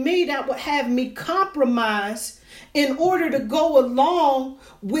corruption in me that would have me compromise in order to go along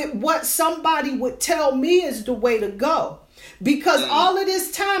with what somebody would tell me is the way to go. Because all of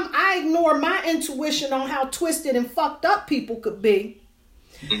this time I ignore my intuition on how twisted and fucked up people could be.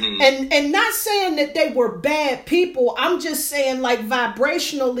 And not saying that they were bad people. I'm just saying, like,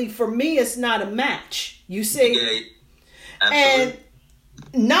 vibrationally for me, it's not a match. You see? Yeah, absolutely.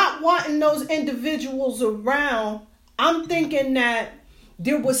 And not wanting those individuals around, I'm thinking that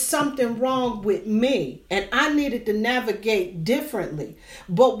there was something wrong with me and I needed to navigate differently.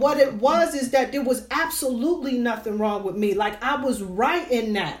 But what it was is that there was absolutely nothing wrong with me. Like, I was right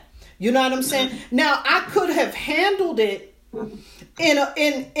in that. You know what I'm saying? Now, I could have handled it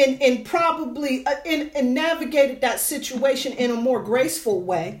in probably navigated that situation in a more graceful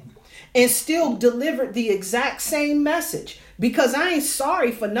way and still delivered the exact same message, because I ain't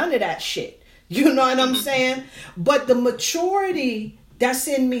sorry for none of that shit. You know what I'm saying? But the maturity that's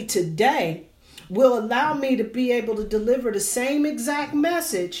in me today will allow me to be able to deliver the same exact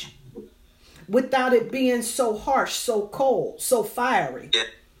message without it being so harsh, so cold, so fiery.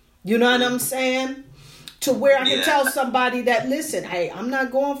 You know what I'm saying? To where I can tell somebody that, listen, hey, I'm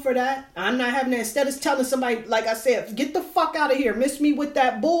not going for that. I'm not having that. Instead of telling somebody, like I said, get the fuck out of here. Miss me with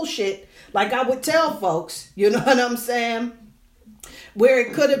that bullshit. Like I would tell folks, you know what I'm saying? Where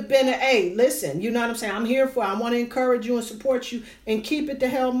it could have been hey, listen, you know what I'm saying? I'm here for, I want to encourage you and support you and keep it the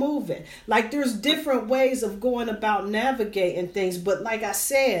hell moving. Like, there's different ways of going about navigating things. But like I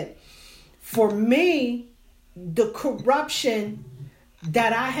said, for me, the corruption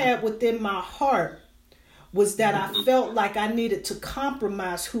that I had within my heart was that I felt like I needed to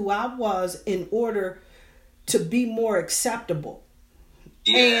compromise who I was in order to be more acceptable.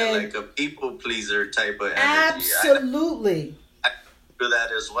 Yeah, and like a people pleaser type of energy. Absolutely. I do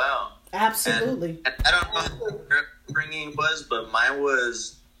that as well. Absolutely. And I don't know what your upbringing was, but mine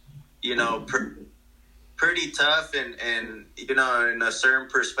was, you know, pretty tough and, you know, in a certain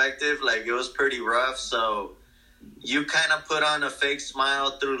perspective, like it was pretty rough. So you kind of put on a fake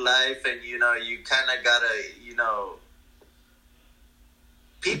smile through life and, you know, you kind of got to, you know,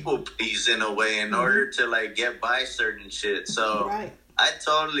 people please in a way in order to, like, get by certain shit. So I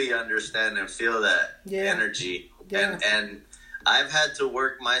totally understand and feel that energy. Yeah. And I've had to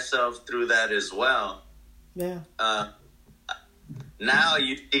work myself through that as well. Yeah. Now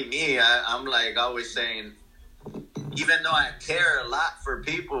you see me, I'm like always saying, even though I care a lot for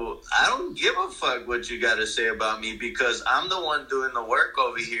people, I don't give a fuck what you got to say about me, because I'm the one doing the work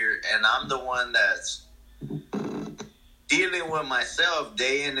over here, and I'm the one that's dealing with myself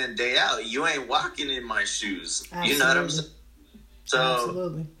day in and day out. You ain't walking in my shoes. Absolutely. You know what I'm saying? So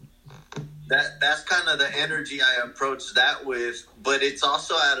absolutely. That's kind of the energy I approach that with, but it's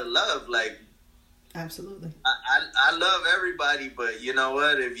also out of love. Like, absolutely. I love everybody, but you know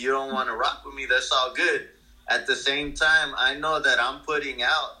what? If you don't want to rock with me, that's all good. At the same time, I know that I'm putting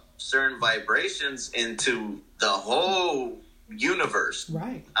out certain vibrations into the whole universe.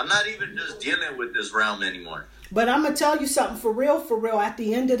 Right. I'm not even just dealing with this realm anymore. But I'm going to tell you something for real, at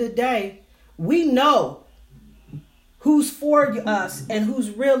the end of the day, we know who's for us and who's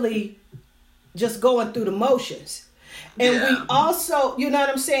really just going through the motions. And we also, you know what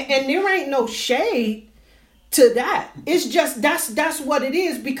I'm saying? And there ain't no shade to that. It's just that's what it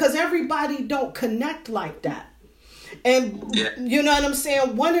is, because everybody don't connect like that. And you know what I'm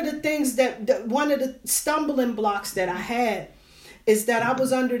saying? One of the things one of the stumbling blocks that I had is that I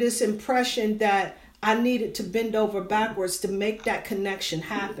was under this impression that I needed to bend over backwards to make that connection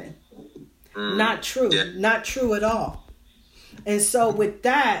happen. Not true. Not true at all. And so with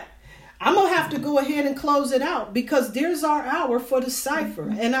that, I'm going to have to go ahead and close it out, because there's our hour for the cipher.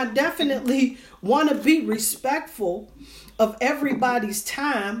 And I definitely want to be respectful of everybody's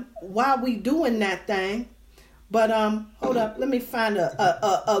time while we doing that thing. But hold up, let me find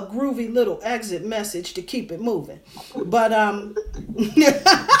a groovy little exit message to keep it moving. But I'm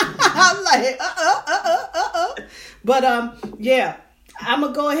like, But yeah. I'm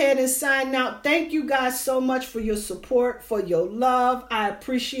going to go ahead and sign out. Thank you guys so much for your support, for your love. I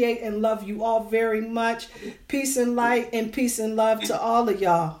appreciate and love you all very much. Peace and light and peace and love to all of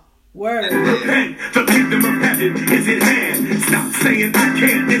y'all. Word. Hey, the kingdom of heaven is at hand. Stop saying I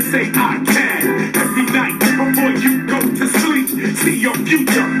can't and say I can. Every night before you go to sleep, see your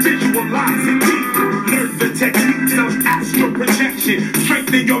future, visualize it deep. Learn the techniques of astral projection.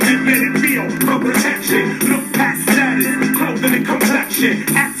 Strengthen your magnetic field for protection. Look past status, clothing and complexion.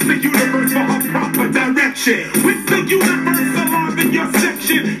 Ask the universe for her proper direction. With the universe alone.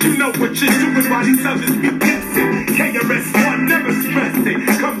 know what you're doing while these others be guessing. KRS-One never stressed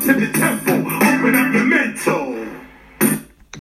it. Come to the temple.